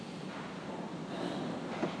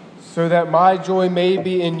so that my joy may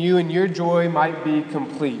be in you and your joy might be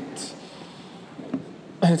complete.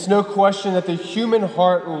 It's no question that the human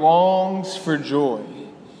heart longs for joy.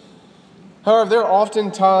 However, there are often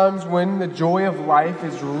times when the joy of life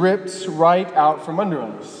is ripped right out from under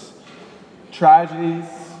us. Tragedies,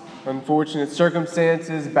 unfortunate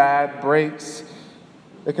circumstances, bad breaks,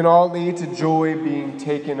 that can all lead to joy being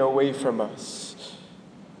taken away from us.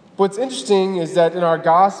 What's interesting is that in our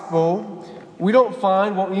gospel, we don't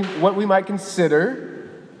find what we might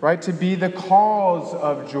consider, right, to be the cause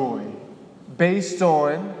of joy based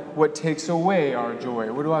on what takes away our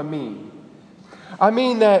joy. What do I mean? I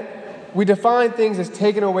mean that we define things as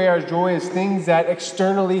taking away our joy as things that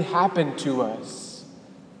externally happen to us.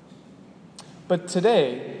 But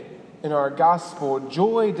today, in our gospel,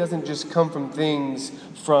 joy doesn't just come from things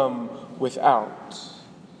from without.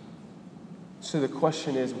 So the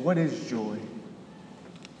question is, what is joy?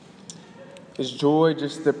 Is joy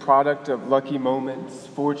just the product of lucky moments,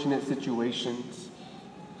 fortunate situations,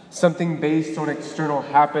 something based on external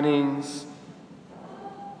happenings?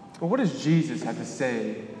 Well, what does Jesus have to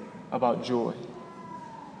say about joy?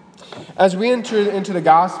 As we enter into the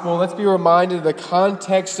gospel, let's be reminded of the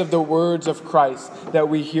context of the words of Christ that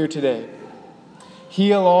we hear today.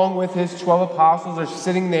 He, along with his 12 apostles, are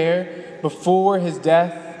sitting there before his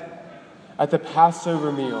death at the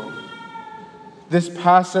Passover meal. This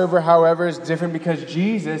Passover, however, is different because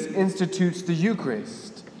Jesus institutes the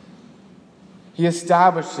Eucharist. He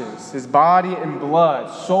establishes his body and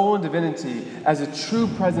blood, soul and divinity, as a true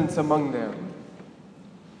presence among them.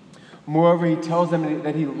 Moreover, he tells them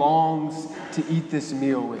that he longs to eat this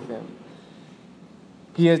meal with them.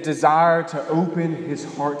 He has desired to open his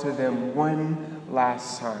heart to them one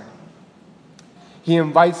last time. He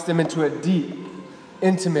invites them into a deep,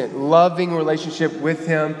 intimate, loving relationship with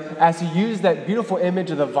him as he used that beautiful image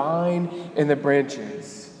of the vine and the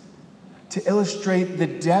branches to illustrate the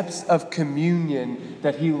depths of communion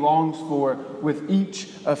that he longs for with each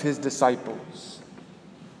of his disciples.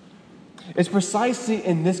 It's precisely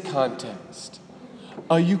in this context,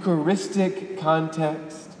 a Eucharistic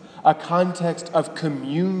context, a context of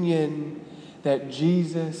communion, that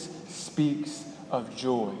Jesus speaks of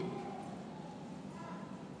joy.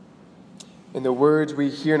 And the words we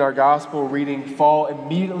hear in our gospel reading fall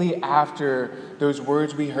immediately after those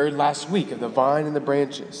words we heard last week of the vine and the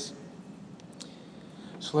branches.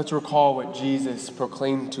 So let's recall what Jesus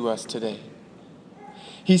proclaimed to us today.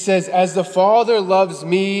 He says, "As the Father loves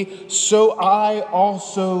me, so I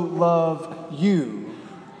also love you."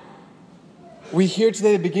 We hear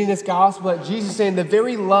today at the beginning of this gospel that Jesus is saying the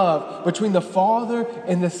very love between the Father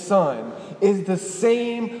and the Son is the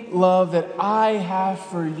same love that I have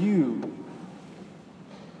for you.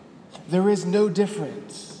 There is no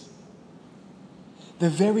difference. The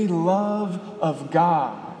very love of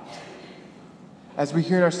God, as we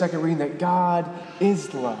hear in our second reading, that God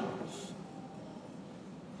is love,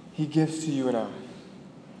 he gives to you and I.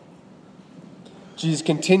 Jesus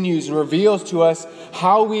continues and reveals to us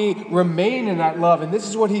how we remain in that love. And this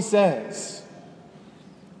is what he says: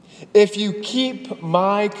 "If you keep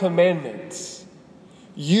my commandments,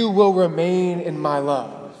 you will remain in my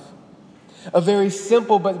love." A very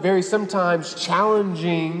simple but very sometimes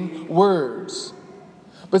challenging words.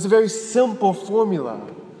 But it's a very simple formula.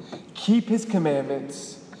 Keep his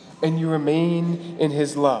commandments and you remain in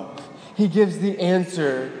his love. He gives the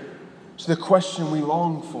answer to the question we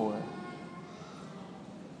long for.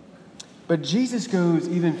 But Jesus goes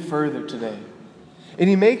even further today. And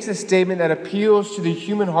he makes a statement that appeals to the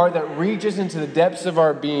human heart, that reaches into the depths of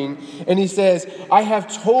our being. And he says, "I have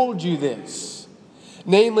told you this.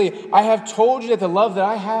 Namely, I have told you that the love that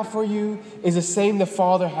I have for you is the same the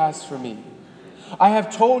Father has for me. I have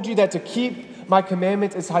told you that to keep my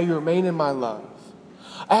commandments is how you remain in my love.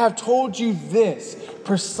 I have told you this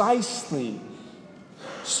precisely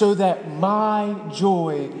so that my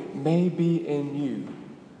joy may be in you,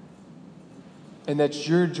 and that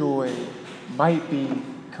your joy might be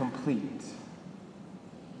complete."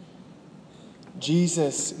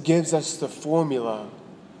 Jesus gives us the formula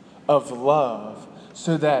of love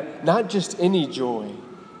so that not just any joy,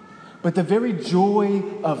 but the very joy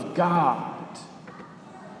of God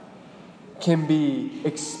can be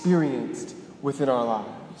experienced within our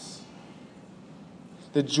lives.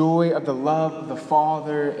 The joy of the love of the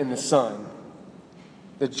Father and the Son.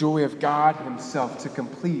 The joy of God himself to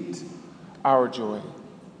complete our joy.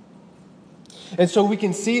 And so we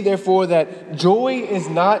can see, therefore, that joy is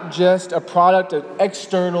not just a product of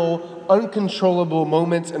external, uncontrollable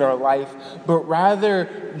moments in our life, but rather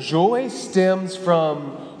joy stems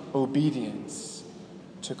from obedience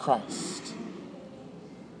to Christ.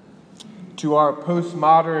 To our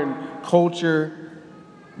postmodern culture,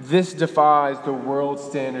 this defies the world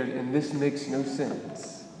standard, and this makes no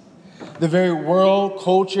sense. The very world,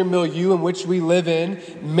 culture, milieu in which we live in,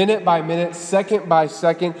 minute by minute, second by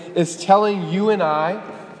second, is telling you and I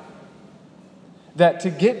that to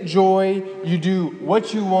get joy, you do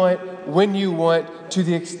what you want, when you want, to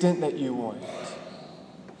the extent that you want.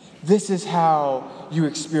 This is how you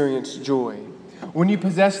experience joy. When you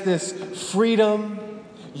possess this freedom,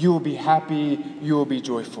 you will be happy, you will be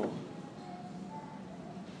joyful.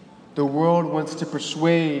 The world wants to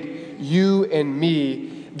persuade you and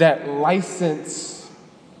me that license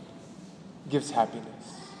gives happiness.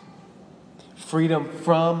 Freedom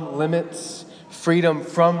from limits, freedom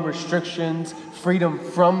from restrictions, freedom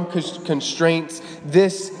from constraints.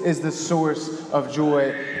 This is the source of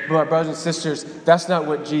joy. But my brothers and sisters, that's not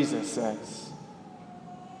what Jesus says.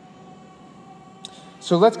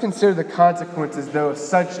 So let's consider the consequences, though, of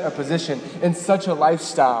such a position and such a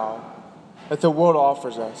lifestyle that the world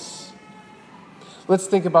offers us. Let's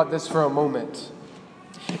think about this for a moment.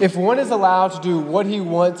 If one is allowed to do what he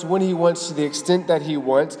wants, when he wants, to the extent that he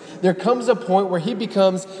wants, there comes a point where he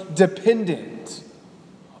becomes dependent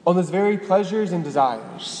on those very pleasures and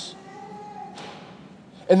desires.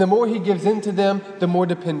 And the more he gives into them, the more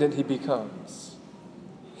dependent he becomes.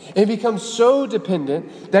 And he becomes so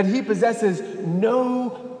dependent that he possesses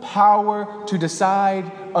no power to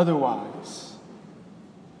decide otherwise.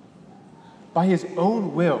 By his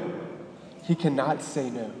own will, he cannot say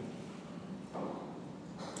no.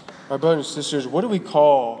 My brothers and sisters, what do we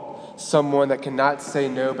call someone that cannot say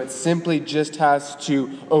no but simply just has to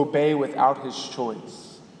obey without his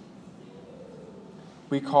choice?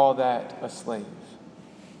 We call that a slave.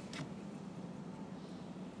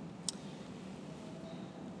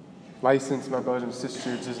 License, my brothers and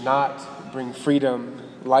sisters, does not bring freedom.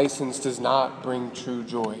 License does not bring true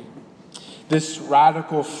joy. This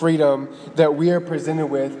radical freedom that we are presented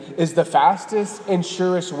with is the fastest and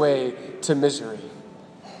surest way to misery.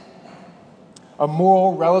 A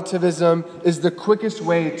moral relativism is the quickest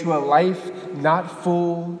way to a life not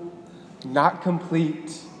full, not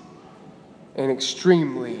complete, and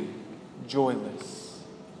extremely joyless.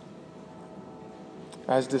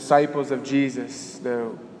 As disciples of Jesus,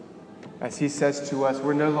 though, as he says to us,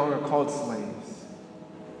 we're no longer called slaves.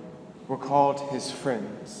 We're called his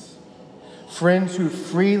friends. Friends who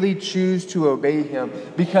freely choose to obey him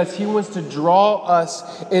because he wants to draw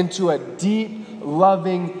us into a deep,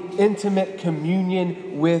 loving, intimate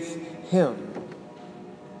communion with him.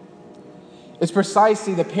 It's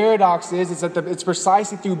precisely, the paradox is that it's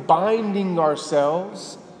precisely through binding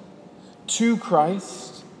ourselves to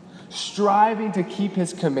Christ, striving to keep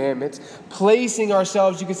his commandments, placing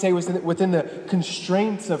ourselves, you could say, within the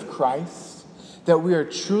constraints of Christ, that we are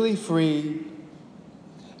truly free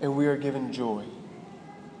and we are given joy.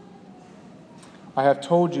 I have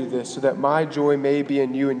told you this so that my joy may be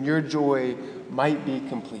in you and your joy might be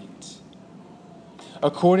complete.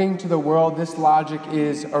 According to the world, this logic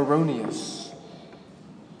is erroneous.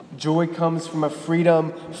 Joy comes from a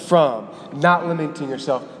freedom from not limiting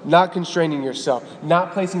yourself, not constraining yourself,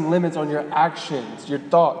 not placing limits on your actions, your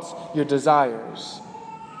thoughts, your desires.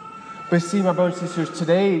 But see, my brothers and sisters,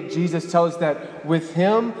 today Jesus tells us that with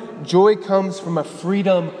him, joy comes from a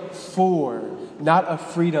freedom for, not a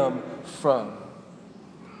freedom from.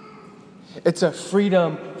 It's a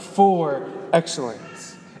freedom for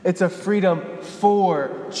excellence. It's a freedom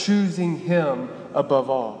for choosing him above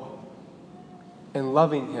all and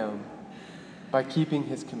loving him by keeping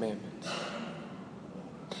his commandments.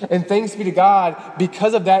 And thanks be to God,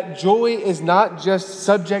 because of that, joy is not just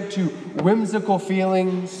subject to whimsical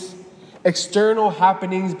feelings, external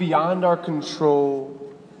happenings beyond our control,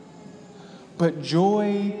 but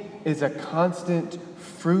joy is a constant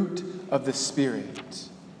fruit of the Spirit.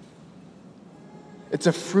 It's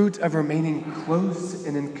a fruit of remaining close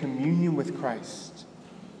and in communion with Christ.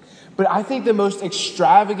 But I think the most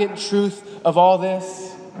extravagant truth of all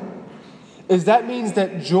this is that means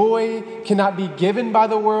that joy cannot be given by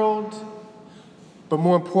the world, but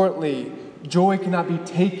more importantly, joy cannot be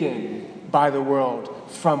taken by the world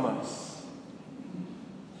from us.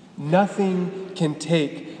 Nothing can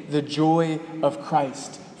take the joy of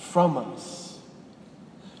Christ from us.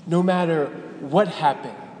 No matter what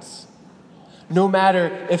happens, no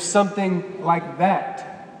matter if something like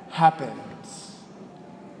that happens.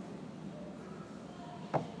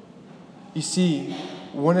 You see,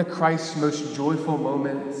 one of Christ's most joyful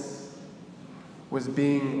moments was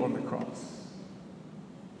being on the cross.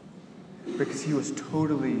 Because he was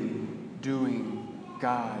totally doing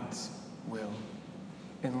God's will.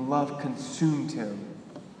 And love consumed him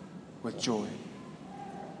with joy.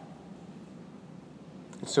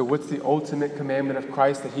 And so what's the ultimate commandment of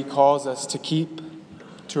Christ that he calls us to keep,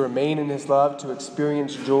 to remain in his love, to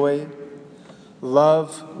experience joy?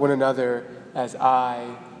 Love one another as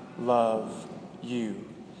I love you.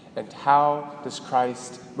 And how does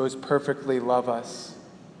Christ most perfectly love us?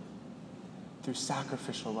 Through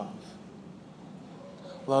sacrificial love.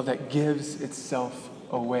 Love that gives itself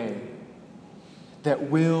away, that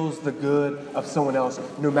wills the good of someone else,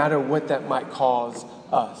 no matter what that might cause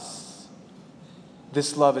us.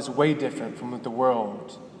 This love is way different from what the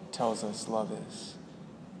world tells us love is.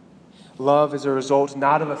 Love is a result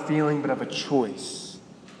not of a feeling, but of a choice.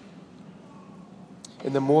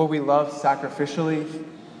 And the more we love sacrificially,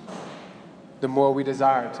 the more we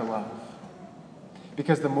desire to love.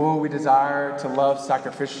 Because the more we desire to love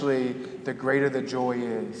sacrificially, the greater the joy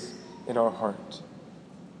is in our heart.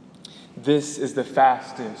 This is the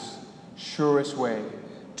fastest, surest way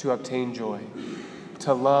to obtain joy,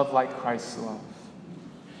 to love like Christ's love.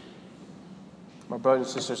 My brothers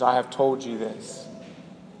and sisters, I have told you this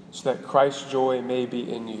so that Christ's joy may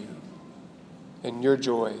be in you, and your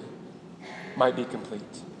joy might be complete.